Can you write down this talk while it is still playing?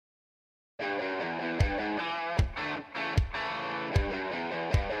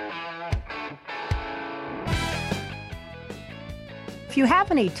If you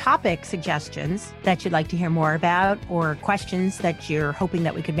have any topic suggestions that you'd like to hear more about or questions that you're hoping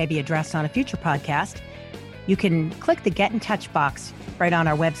that we could maybe address on a future podcast, you can click the Get in Touch box right on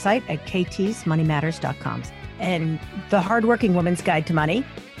our website at ktsmoneymatters.com. And The Hardworking Woman's Guide to Money,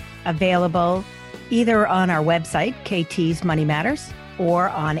 available either on our website, KT's Money Matters, or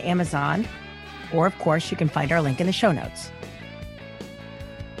on Amazon, or of course, you can find our link in the show notes.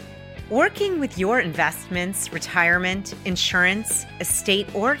 Working with your investments, retirement, insurance, estate,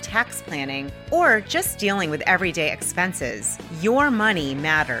 or tax planning, or just dealing with everyday expenses, your money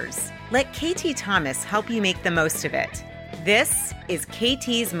matters. Let KT Thomas help you make the most of it. This is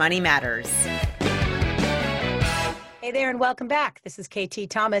KT's Money Matters. Hey there and welcome back. This is KT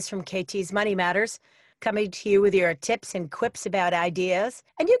Thomas from KT's Money Matters, coming to you with your tips and quips about ideas.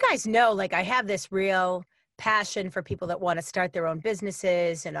 And you guys know, I have this real passion for people that want to start their own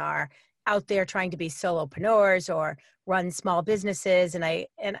businesses and are out there trying to be solopreneurs or run small businesses. And I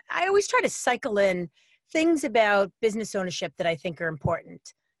always try to cycle in things about business ownership that I think are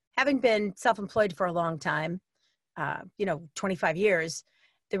important. Having been self-employed for a long time, 25 years,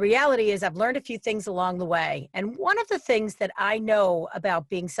 the reality is I've learned a few things along the way. And one of the things that I know about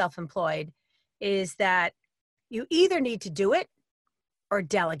being self-employed is that you either need to do it or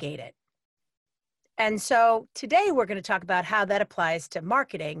delegate it. And so today we're going to talk about how that applies to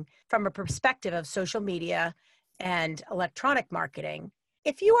marketing from a perspective of social media and electronic marketing.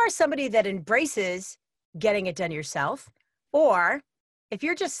 If you are somebody that embraces getting it done yourself, or if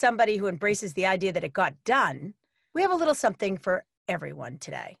you're just somebody who embraces the idea that it got done, we have a little something for everyone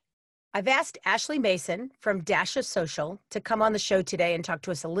today. I've asked Ashley Mason from Dash of Social to come on the show today and talk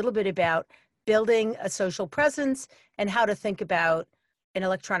to us a little bit about building a social presence and how to think about an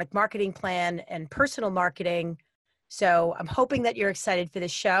electronic marketing plan and personal marketing. So I'm hoping that you're excited for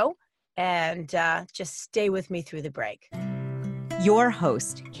this show, and just stay with me through the break. Your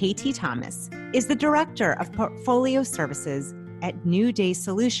host, KT Thomas, is the Director of Portfolio Services at New Day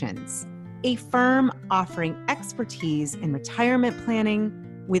Solutions, a firm offering expertise in retirement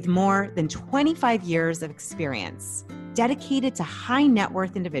planning with more than 25 years of experience, dedicated to high net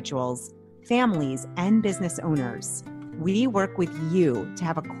worth individuals, families, and business owners. We work with you to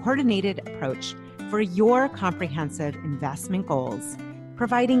have a coordinated approach for your comprehensive investment goals,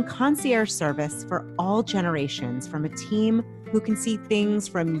 providing concierge service for all generations from a team who can see things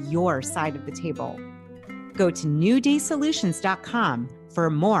from your side of the table. Go to newdaysolutions.com for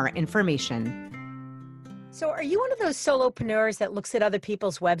more information. So are you one of those solopreneurs that looks at other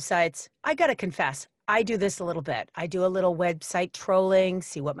people's websites? I got to confess, I do this a little bit. I do a little website trolling,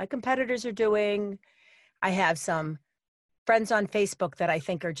 see what my competitors are doing. I have some friends on Facebook that I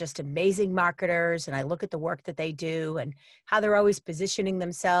think are just amazing marketers, and I look at the work that they do and how they're always positioning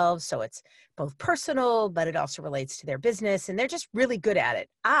themselves. So it's both personal, but it also relates to their business, and they're just really good at it.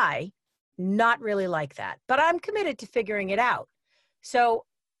 I not really like that, but I'm committed to figuring it out. So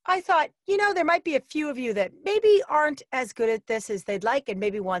I thought, there might be a few of you that maybe aren't as good at this as they'd like and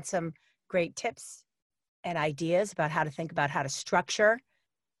maybe want some great tips and ideas about how to think about how to structure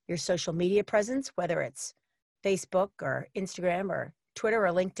your social media presence, whether it's Facebook or Instagram or Twitter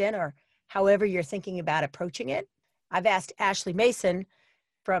or LinkedIn or however you're thinking about approaching it. I've asked Ashley Mason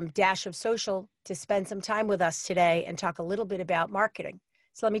from Dash of Social to spend some time with us today and talk a little bit about marketing.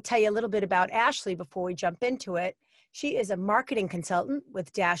 So let me tell you a little bit about Ashley before we jump into it. She is a marketing consultant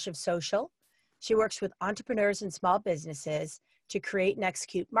with Dash of Social. She works with entrepreneurs and small businesses to create and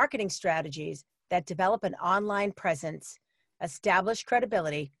execute marketing strategies that develop an online presence, establish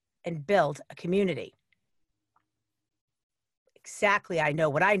credibility, and build a community. Exactly, I know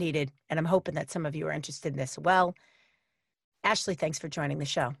what I needed, and I'm hoping that some of you are interested in this as well. Ashley, thanks for joining the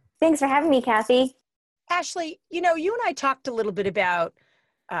show. Thanks for having me, Kathy. Ashley, you and I talked a little bit about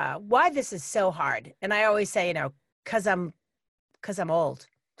why this is so hard. And I always say, because I'm old.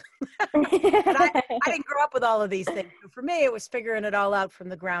 And I didn't grow up with all of these things. So for me, it was figuring it all out from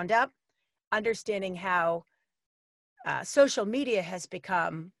the ground up, understanding how social media has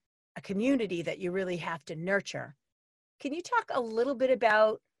become a community that you really have to nurture. Can you talk a little bit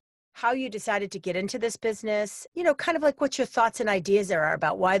about how you decided to get into this business? Kind of like what your thoughts and ideas are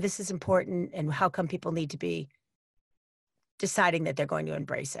about why this is important and how come people need to be deciding that they're going to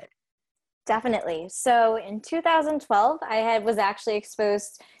embrace it. Definitely. So in 2012, I was actually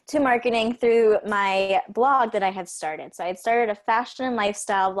exposed to marketing through my blog that I had started. So I had started a fashion and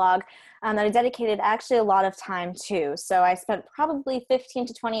lifestyle blog that I dedicated actually a lot of time to. So I spent probably 15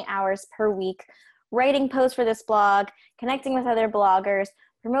 to 20 hours per week writing posts for this blog, connecting with other bloggers,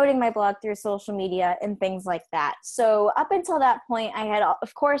 promoting my blog through social media and things like that. So up until that point, I had,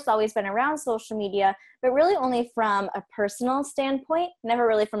 of course, always been around social media, but really only from a personal standpoint, never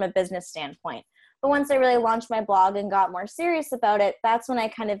really from a business standpoint. But once I really launched my blog and got more serious about it, that's when I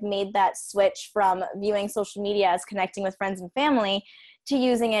kind of made that switch from viewing social media as connecting with friends and family to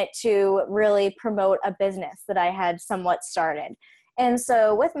using it to really promote a business that I had somewhat started. And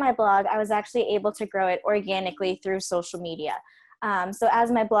so with my blog, I was actually able to grow it organically through social media. So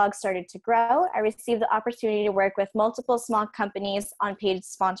as my blog started to grow, I received the opportunity to work with multiple small companies on paid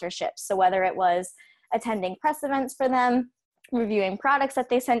sponsorships. So whether it was attending press events for them, reviewing products that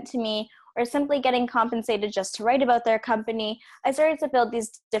they sent to me, or simply getting compensated just to write about their company, I started to build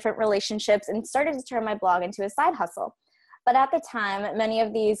these different relationships and started to turn my blog into a side hustle. But at the time, many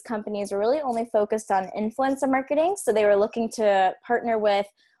of these companies were really only focused on influencer marketing. So they were looking to partner with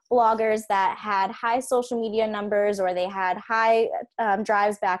bloggers that had high social media numbers, or they had high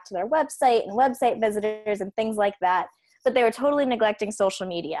drives back to their website and website visitors and things like that. But they were totally neglecting social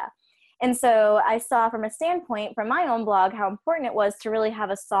media. And so I saw from a standpoint from my own blog how important it was to really have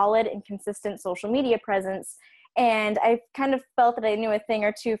a solid and consistent social media presence. And I kind of felt that I knew a thing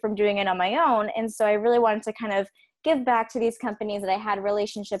or two from doing it on my own. And so I really wanted to kind of give back to these companies that I had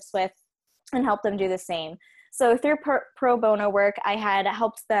relationships with and help them do the same. So through pro bono work, I had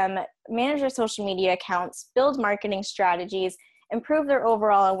helped them manage their social media accounts, build marketing strategies, improve their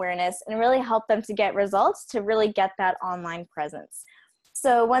overall awareness, and really help them to get results to really get that online presence.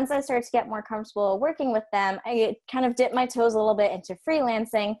 So once I started to get more comfortable working with them, I kind of dipped my toes a little bit into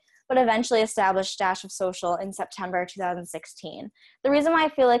freelancing, but eventually established Dash of Social in September 2016. The reason why I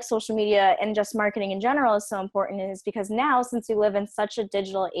feel like social media and just marketing in general is so important is because now, since we live in such a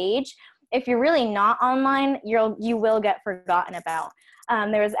digital age, if you're really not online, you will get forgotten about.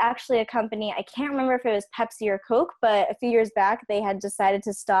 There was actually a company, I can't remember if it was Pepsi or Coke, but a few years back, they had decided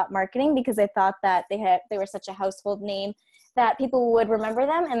to stop marketing because they thought that they were such a household name that people would remember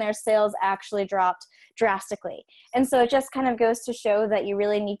them, and their sales actually dropped drastically. And so it just kind of goes to show that you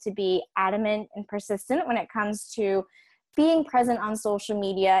really need to be adamant and persistent when it comes to being present on social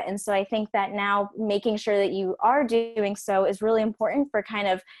media. And so I think that now making sure that you are doing so is really important for kind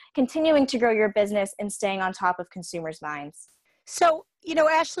of continuing to grow your business and staying on top of consumers' minds. So,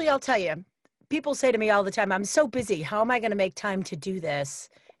 Ashley, I'll tell you, people say to me all the time, I'm so busy. How am I going to make time to do this?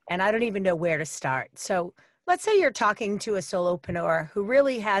 And I don't even know where to start. So let's say you're talking to a solopreneur who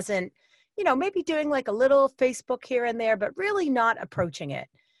really hasn't, maybe doing like a little Facebook here and there, but really not approaching it.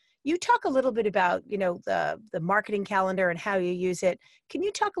 You talk a little bit about, the marketing calendar and how you use it. Can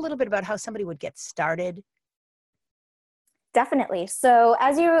you talk a little bit about how somebody would get started? Definitely. So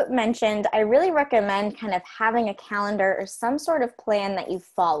as you mentioned, I really recommend kind of having a calendar or some sort of plan that you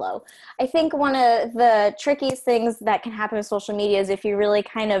follow. I think one of the trickiest things that can happen with social media is if you really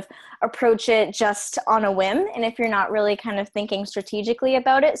kind of approach it just on a whim, and if you're not really kind of thinking strategically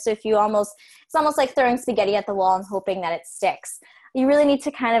about it. So if you it's almost like throwing spaghetti at the wall and hoping that it sticks. You really need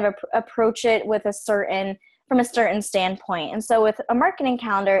to kind of approach it with from a certain standpoint. And so with a marketing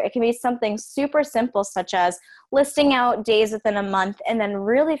calendar, it can be something super simple, such as listing out days within a month and then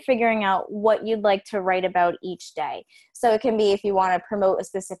really figuring out what you'd like to write about each day. So it can be if you want to promote a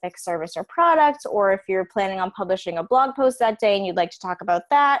specific service or product, or if you're planning on publishing a blog post that day and you'd like to talk about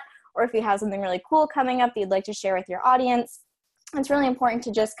that, or if you have something really cool coming up that you'd like to share with your audience. It's really important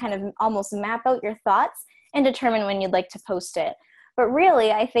to just kind of almost map out your thoughts and determine when you'd like to post it. But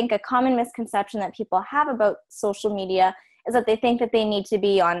really, I think a common misconception that people have about social media is that they think that they need to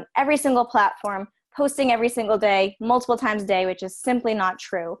be on every single platform, posting every single day, multiple times a day, which is simply not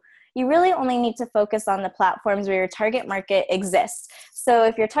true. You really only need to focus on the platforms where your target market exists. So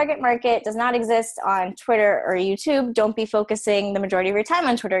if your target market does not exist on Twitter or YouTube, don't be focusing the majority of your time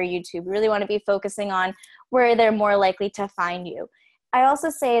on Twitter or YouTube. You really want to be focusing on where they're more likely to find you. I also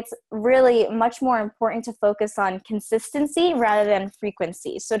say it's really much more important to focus on consistency rather than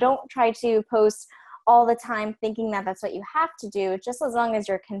frequency. So don't try to post all the time thinking that that's what you have to do. Just as long as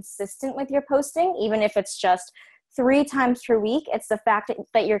you're consistent with your posting, even if it's just 3 times per week, it's the fact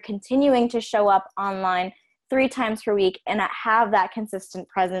that you're continuing to show up online 3 times per week and have that consistent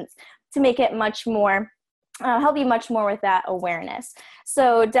presence to make it much more help you much more with that awareness.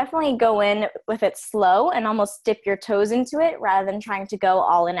 So definitely go in with it slow and almost dip your toes into it rather than trying to go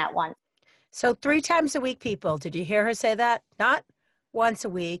all in at once. So 3 times a week, people, did you hear her say that? Not once a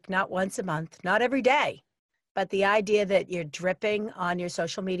week, not once a month, not every day, but the idea that you're dripping on your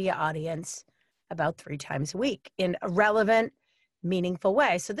social media audience about 3 times a week in a relevant, meaningful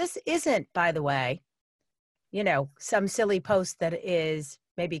way. So this isn't, by the way, some silly post that is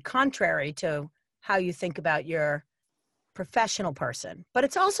maybe contrary to how you think about your professional person, but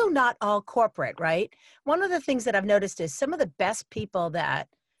it's also not all corporate, right? One of the things that I've noticed is some of the best people that,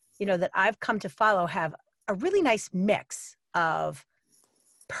 that I've come to follow have a really nice mix of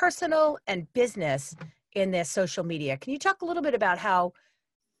personal and business in their social media. Can you talk a little bit about how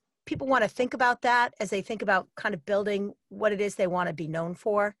people want to think about that as they think about kind of building what it is they want to be known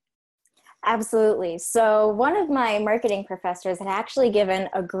for? Absolutely. So one of my marketing professors had actually given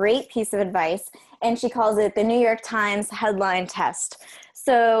a great piece of advice, and she calls it the New York Times headline test.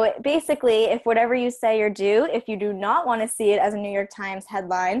 So basically, if whatever you say or do, if you do not want to see it as a New York Times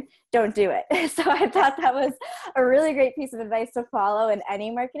headline, don't do it. So I thought that was a really great piece of advice to follow in any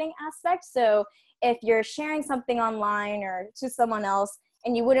marketing aspect. So if you're sharing something online or to someone else,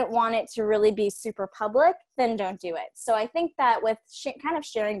 and you wouldn't want it to really be super public, then don't do it. So I think that with kind of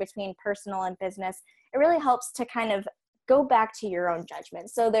sharing between personal and business, it really helps to kind of go back to your own judgment.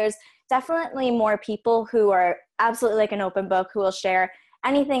 So there's definitely more people who are absolutely like an open book, who will share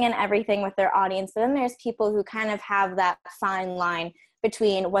anything and everything with their audience. But then there's people who kind of have that fine line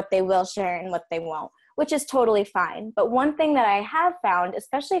between what they will share and what they won't, which is totally fine. But one thing that I have found,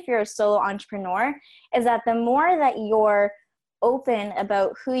 especially if you're a solo entrepreneur, is that the more that you're open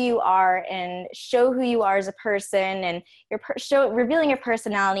about who you are and show who you are as a person, and revealing your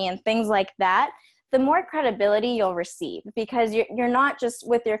personality and things like that, the more credibility you'll receive, because you're not just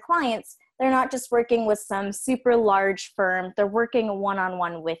with your clients, they're not just working with some super large firm, they're working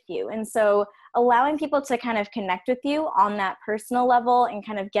one-on-one with you. And so allowing people to kind of connect with you on that personal level and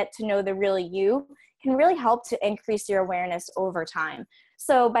kind of get to know the real you can really help to increase your awareness over time.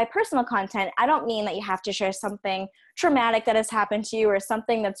 So by personal content, I don't mean that you have to share something traumatic that has happened to you or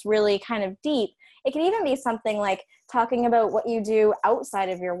something that's really kind of deep. It can even be something like talking about what you do outside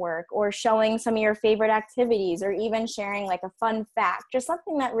of your work, or showing some of your favorite activities, or even sharing like a fun fact, just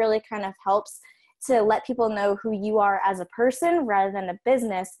something that really kind of helps to let people know who you are as a person rather than a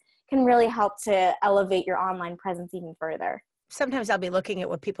business, can really help to elevate your online presence even further. Sometimes I'll be looking at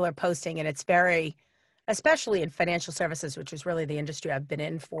what people are posting, and it's very, especially in financial services, which is really the industry I've been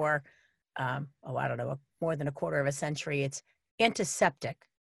in for, I don't know, more than a quarter of a century. It's antiseptic,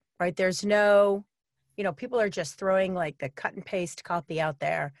 right? There's no, people are just throwing like the cut and paste copy out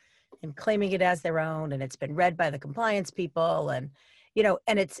there and claiming it as their own, and it's been read by the compliance people, and,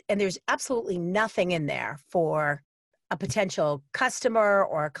 and there's absolutely nothing in there for a potential customer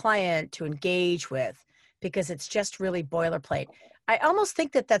or a client to engage with, because it's just really boilerplate. I almost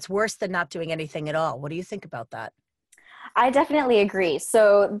think that that's worse than not doing anything at all. What do you think about that? I definitely agree.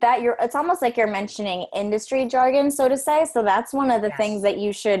 So that it's almost like you're mentioning industry jargon, so to say. So that's one of the things that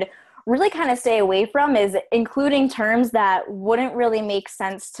you should really kind of stay away from, is including terms that wouldn't really make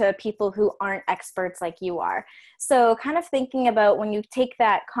sense to people who aren't experts like you are. So kind of thinking about when you take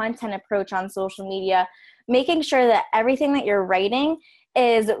that content approach on social media, making sure that everything that you're writing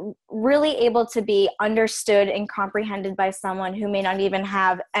is really able to be understood and comprehended by someone who may not even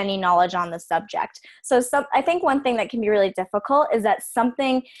have any knowledge on the subject. So I think one thing that can be really difficult is that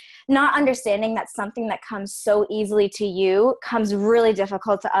not understanding that something that comes so easily to you comes really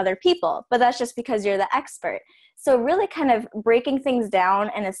difficult to other people, but that's just because you're the expert. So really kind of breaking things down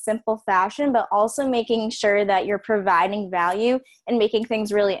in a simple fashion, but also making sure that you're providing value and making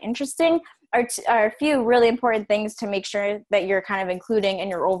things really interesting are a few really important things to make sure that you're kind of including in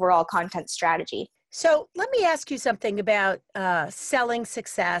your overall content strategy. So let me ask you something about selling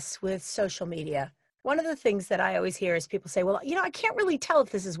success with social media. One of the things that I always hear is people say, well, I can't really tell if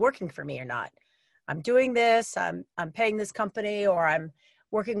this is working for me or not. I'm doing this, I'm paying this company, or I'm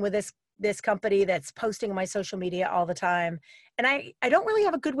working with this company that's posting on my social media all the time. And I don't really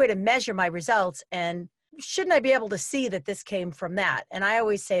have a good way to measure my results. And shouldn't I be able to see that this came from that? And I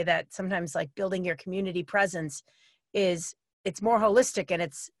always say that sometimes, like, building your community presence it's more holistic, and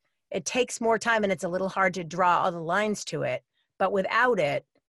it takes more time, and it's a little hard to draw all the lines to it. But without it,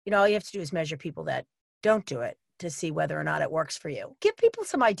 all you have to do is measure people that don't do it to see whether or not it works for you. Give people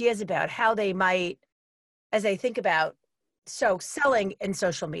some ideas about how they might, as they think about selling in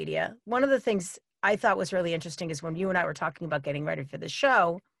social media. One of the things I thought was really interesting is when you and I were talking about getting ready for the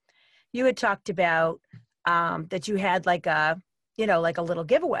show, you had talked about that you had like a little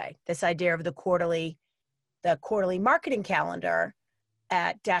giveaway, this idea of the quarterly marketing calendar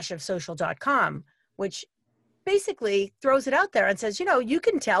at dashofsocial.com, which basically throws it out there and says, you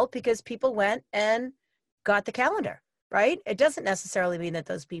can tell because people went and got the calendar, right? It doesn't necessarily mean that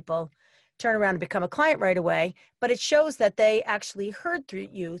those people turn around and become a client right away, but it shows that they actually heard through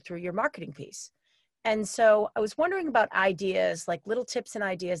your marketing piece. And so I was wondering about ideas, like little tips and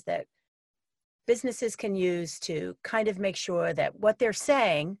ideas that businesses can use to kind of make sure that what they're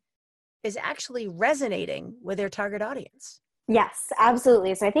saying is actually resonating with their target audience. Yes,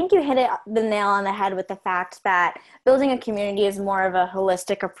 absolutely. So I think you hit the nail on the head with the fact that building a community is more of a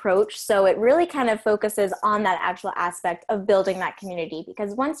holistic approach. So it really kind of focuses on that actual aspect of building that community,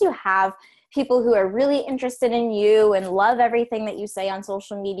 because once you have people who are really interested in you and love everything that you say on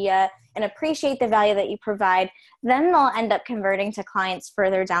social media and appreciate the value that you provide, then they'll end up converting to clients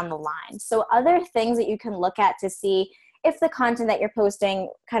further down the line. So other things that you can look at to see if the content that you're posting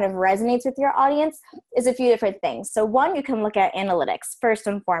kind of resonates with your audience is a few different things. So one, you can look at analytics first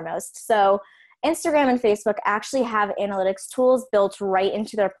and foremost. So Instagram and Facebook actually have analytics tools built right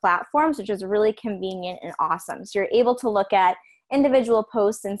into their platforms, which is really convenient and awesome. So you're able to look at individual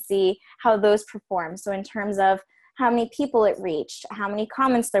posts and see how those perform. So in terms of how many people it reached, how many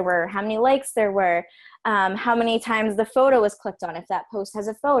comments there were, how many likes there were, how many times the photo was clicked on, if that post has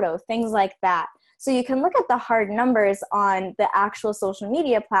a photo, things like that. So you can look at the hard numbers on the actual social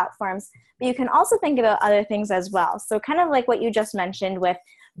media platforms, but you can also think about other things as well. So kind of like what you just mentioned with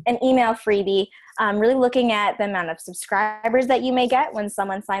an email freebie, really looking at the amount of subscribers that you may get when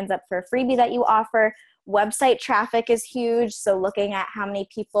someone signs up for a freebie that you offer. Website traffic is huge. So looking at how many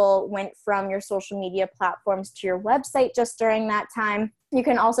people went from your social media platforms to your website just during that time. You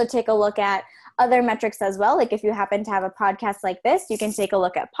can also take a look at other metrics as well. Like if you happen to have a podcast like this, you can take a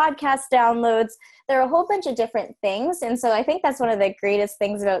look at podcast downloads. There are a whole bunch of different things. And so I think that's one of the greatest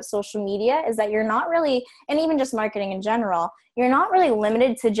things about social media is that you're not really, and even just marketing in general, you're not really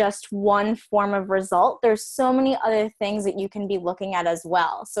limited to just one form of result. There's so many other things that you can be looking at as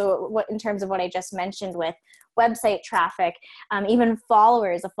well. So what, in terms of what I just mentioned with website traffic, even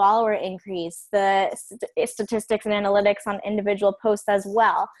followers, a follower increase, the statistics and analytics on individual posts as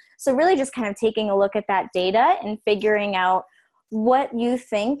well. So really just kind of taking a look at that data and figuring out what you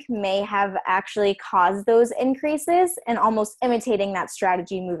think may have actually caused those increases and almost imitating that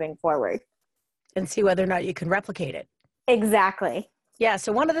strategy moving forward. And see whether or not you can replicate it. Exactly. Yeah.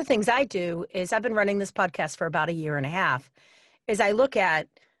 So one of the things I do is I've been running this podcast for about a year and a half, is I look at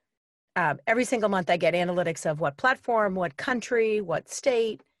every single month I get analytics of what platform, what country, what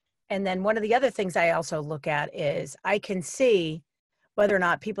state. And then one of the other things I also look at is I can see whether or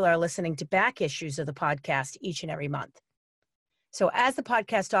not people are listening to back issues of the podcast each and every month. So as the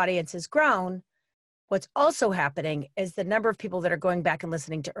podcast audience has grown, what's also happening is the number of people that are going back and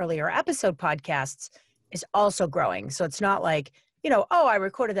listening to earlier episode podcasts is also growing. So it's not like, oh, I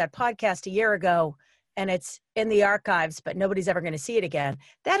recorded that podcast a year ago and it's in the archives, but nobody's ever going to see it again.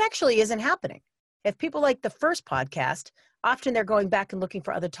 That actually isn't happening. If people like the first podcast, often they're going back and looking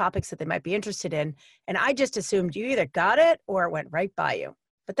for other topics that they might be interested in. And I just assumed you either got it or it went right by you.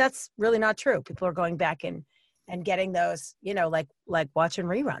 But that's really not true. People are going back and getting those, like watching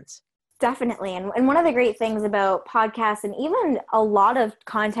reruns. Definitely. And one of the great things about podcasts and even a lot of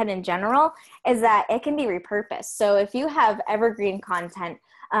content in general is that it can be repurposed. So if you have evergreen content,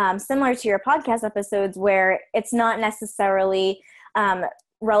 similar to your podcast episodes where it's not necessarily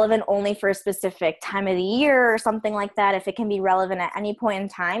relevant only for a specific time of the year or something like that, if it can be relevant at any point in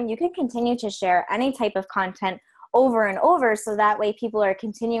time, you can continue to share any type of content over and over. So that way people are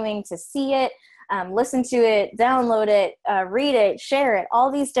continuing to see it, listen to it, download it, read it, share it, all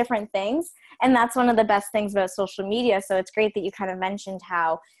these different things. And that's one of the best things about social media. So it's great that you kind of mentioned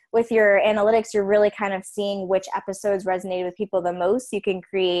how with your analytics, you're really kind of seeing which episodes resonated with people the most. You can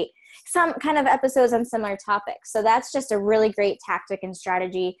create some kind of episodes on similar topics. So that's just a really great tactic and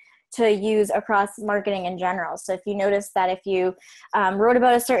strategy to use across marketing in general. So if you notice that if you wrote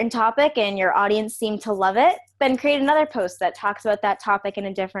about a certain topic and your audience seemed to love it, then create another post that talks about that topic in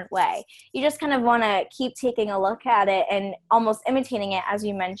a different way. You just kind of want to keep taking a look at it and almost imitating it, as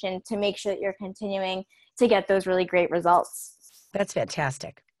you mentioned, to make sure that you're continuing to get those really great results. That's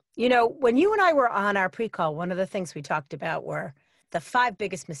fantastic. When you and I were on our pre-call, one of the things we talked about were the 5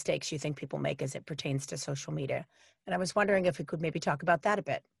 biggest mistakes you think people make as it pertains to social media. And I was wondering if we could maybe talk about that a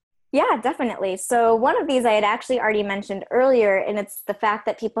bit. Yeah, definitely. So one of these I had actually already mentioned earlier, and it's the fact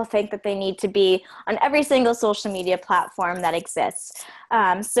that people think that they need to be on every single social media platform that exists.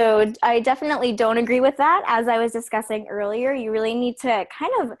 So I definitely don't agree with that. As I was discussing earlier, you really need to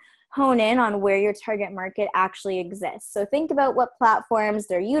kind of hone in on where your target market actually exists. So think about what platforms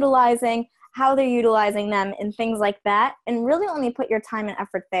they're utilizing, how they're utilizing them, and things like that, and really only put your time and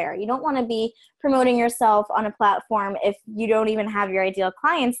effort there. You don't want to be promoting yourself on a platform if you don't even have your ideal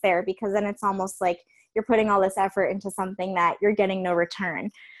clients there, because then it's almost like you're putting all this effort into something that you're getting no return.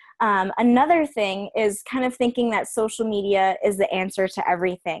 Another thing is kind of thinking that social media is the answer to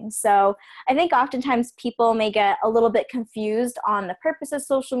everything. So I think oftentimes people may get a little bit confused on the purpose of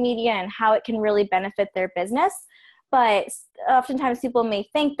social media and how it can really benefit their business. But oftentimes people may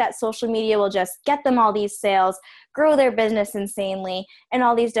think that social media will just get them all these sales, grow their business insanely, and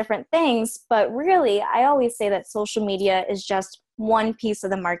all these different things. But really, I always say that social media is just one piece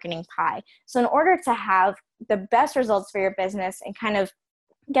of the marketing pie. So in order to have the best results for your business and kind of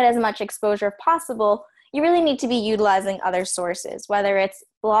get as much exposure as possible, you really need to be utilizing other sources, whether it's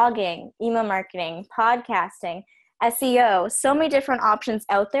blogging, email marketing, podcasting, SEO, so many different options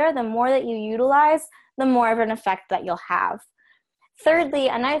out there. The more that you utilize, the more of an effect that you'll have. Thirdly,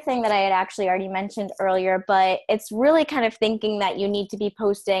 another thing that I had actually already mentioned earlier, but it's really kind of thinking that you need to be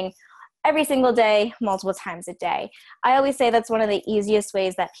posting every single day, multiple times a day. I always say that's one of the easiest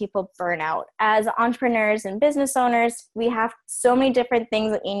ways that people burn out. As entrepreneurs and business owners, we have so many different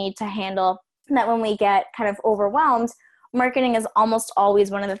things that you need to handle that when we get kind of overwhelmed, marketing is almost always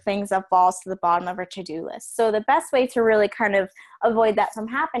one of the things that falls to the bottom of our to-do list. So the best way to really kind of avoid that from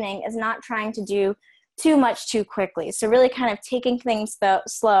happening is not trying to do too much too quickly. So really kind of taking things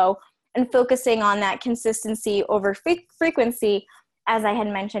slow and focusing on that consistency over frequency, as I had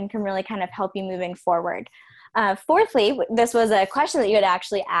mentioned, can really kind of help you moving forward. Fourthly, this was a question that you had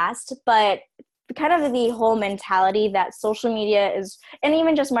actually asked, but kind of the whole mentality that social media is, and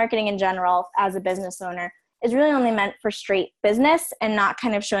even just marketing in general as a business owner, is really only meant for straight business and not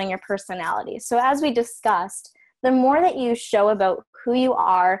kind of showing your personality. So as we discussed, the more that you show about who you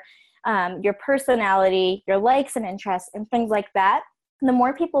are, your personality, your likes and interests, and things like that, the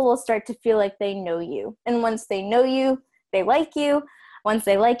more people will start to feel like they know you. And once they know you, they like you. Once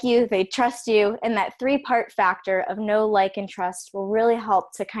they like you, they trust you. And that 3-part factor of know, like, and trust will really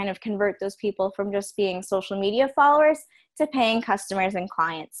help to kind of convert those people from just being social media followers to paying customers and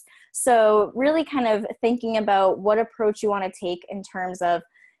clients. So really kind of thinking about what approach you want to take in terms of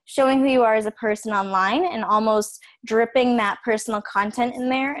showing who you are as a person online and almost dripping that personal content in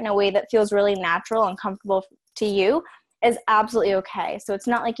there in a way that feels really natural and comfortable to you is absolutely okay. So it's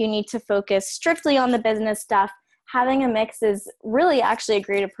not like you need to focus strictly on the business stuff. Having a mix is really actually a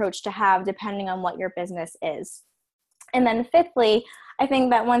great approach to have depending on what your business is. And then fifthly, I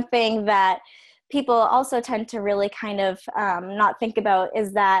think that one thing that people also tend to really kind of not think about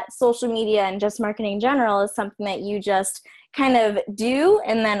is that social media and just marketing in general is something that you just kind of do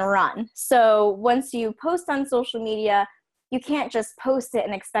and then run. So once you post on social media, you can't just post it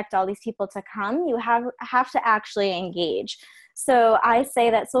and expect all these people to come. You have to actually engage. So I say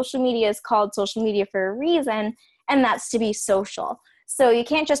that social media is called social media for a reason, and that's to be social. So you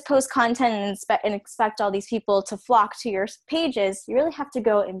can't just post content and expect all these people to flock to your pages. You really have to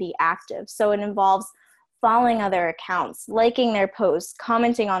go and be active. So it involves following other accounts, liking their posts,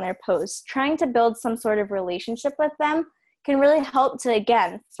 commenting on their posts, trying to build some sort of relationship with them can really help to,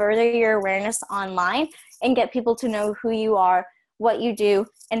 again, further your awareness online and get people to know who you are, what you do,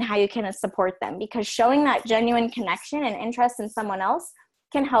 and how you can support them. Because showing that genuine connection and interest in someone else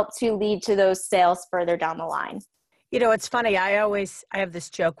can help to lead to those sales further down the line. You know, it's funny. I have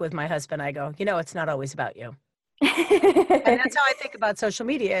this joke with my husband. I go, it's not always about you. And that's how I think about social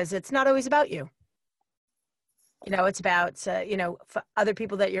media is it's not always about you. It's about, for other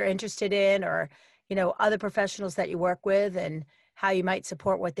people that you're interested in or, other professionals that you work with and how you might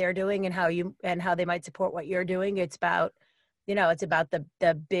support what they're doing and how they might support what you're doing. It's about, it's about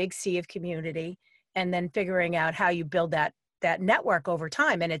the big sea of community and then figuring out how you build that network over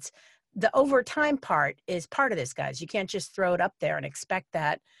time. And it's the over time part is part of this, guys. You can't just throw it up there and expect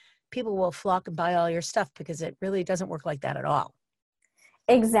that people will flock and buy all your stuff because it really doesn't work like that at all.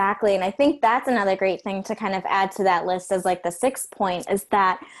 Exactly. And I think that's another great thing to kind of add to that list as like the 6th point is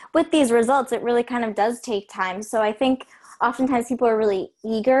that with these results, it really kind of does take time. So I think oftentimes people are really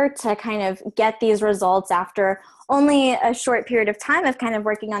eager to kind of get these results after only a short period of time of kind of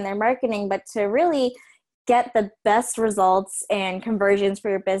working on their marketing, but to really get the best results and conversions for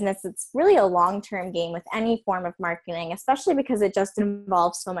your business, it's really a long-term game with any form of marketing, especially because it just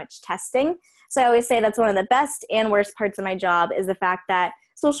involves so much testing. So I always say that's one of the best and worst parts of my job is the fact that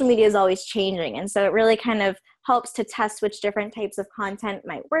social media is always changing. And so it really kind of helps to test which different types of content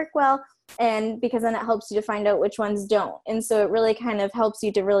might work well. And because then it helps you to find out which ones don't. And so it really kind of helps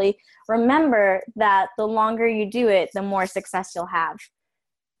you to really remember that the longer you do it, the more success you'll have.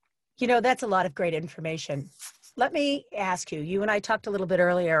 That's a lot of great information. Let me ask you, you and I talked a little bit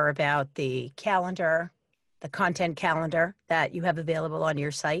earlier about the calendar, the content calendar that you have available on your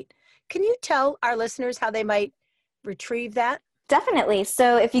site. Can you tell our listeners how they might retrieve that? Definitely.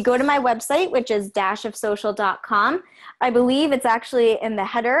 So if you go to my website, which is dashofsocial.com, I believe it's actually in the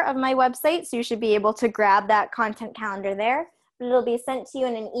header of my website. So you should be able to grab that content calendar there. It'll be sent to you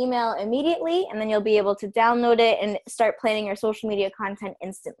in an email immediately, and then you'll be able to download it and start planning your social media content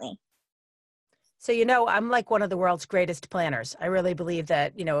instantly. So, I'm like one of the world's greatest planners. I really believe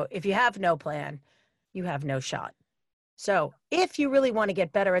that, if you have no plan, you have no shot. So if you really want to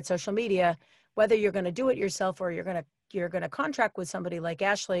get better at social media, whether you're going to do it yourself or you're going to contract with somebody like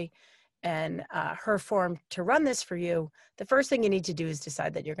Ashley and her firm to run this for you, the first thing you need to do is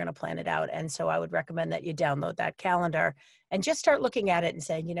decide that you're going to plan it out. And so I would recommend that you download that calendar and just start looking at it and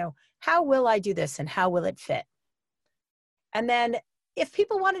saying, how will I do this and how will it fit? And then if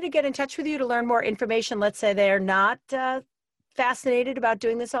people wanted to get in touch with you to learn more information, let's say they're not fascinated about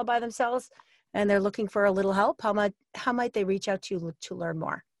doing this all by themselves and they're looking for a little help, how might they reach out to you to learn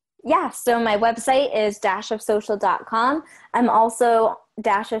more? Yeah, so my website is dashofsocial.com. I'm also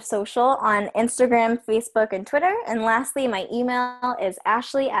Dash of Social on Instagram, Facebook, and Twitter. And lastly, my email is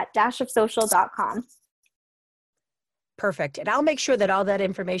ashley@dashofsocial.com. Perfect. And I'll make sure that all that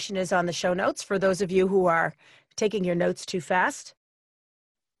information is on the show notes for those of you who are taking your notes too fast.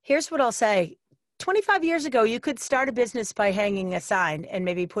 Here's what I'll say. 25 years ago, you could start a business by hanging a sign and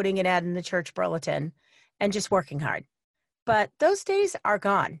maybe putting an ad in the church bulletin and just working hard. But those days are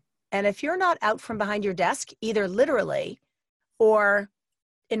gone. And if you're not out from behind your desk, either literally or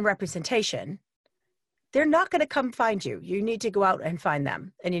in representation, they're not going to come find you. You need to go out and find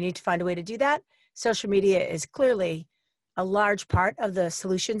them. And you need to find a way to do that. Social media is clearly a large part of the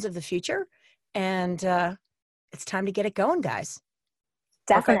solutions of the future. And it's time to get it going, guys.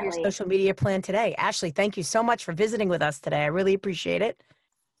 Definitely. Work on your social media plan today. Ashley, thank you so much for visiting with us today. I really appreciate it.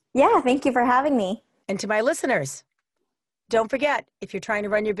 Yeah, thank you for having me. And to my listeners, don't forget, if you're trying to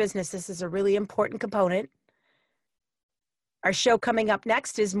run your business, this is a really important component. Our show coming up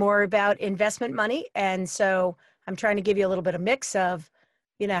next is more about investment money. And so I'm trying to give you a little bit of mix of,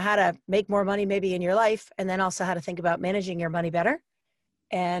 how to make more money maybe in your life, and then also how to think about managing your money better.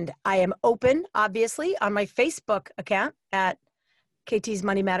 And I am open, obviously, on my Facebook account at KT's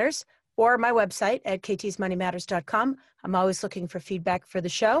Money Matters or my website at ktsmoneymatters.com. I'm always looking for feedback for the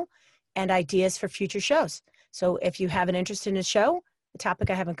show and ideas for future shows. So if you have an interest in a show, a topic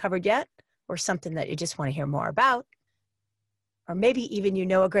I haven't covered yet, or something that you just want to hear more about, or maybe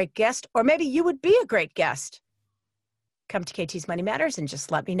even a great guest, or maybe you would be a great guest, come to KT's Money Matters and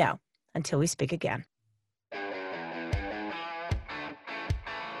just let me know. Until we speak again.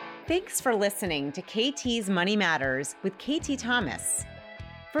 Thanks for listening to KT's Money Matters with KT Thomas.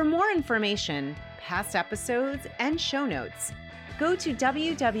 For more information, past episodes, and show notes, go to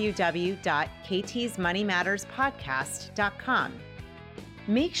www.ktsmoneymatterspodcast.com.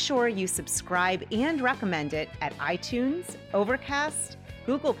 Make sure you subscribe and recommend it at iTunes, Overcast,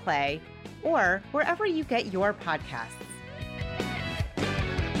 Google Play, or wherever you get your podcasts.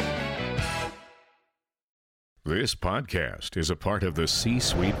 This podcast is a part of the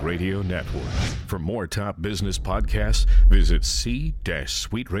C-Suite Radio Network. For more top business podcasts, visit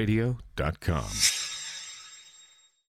c-suiteradio.com.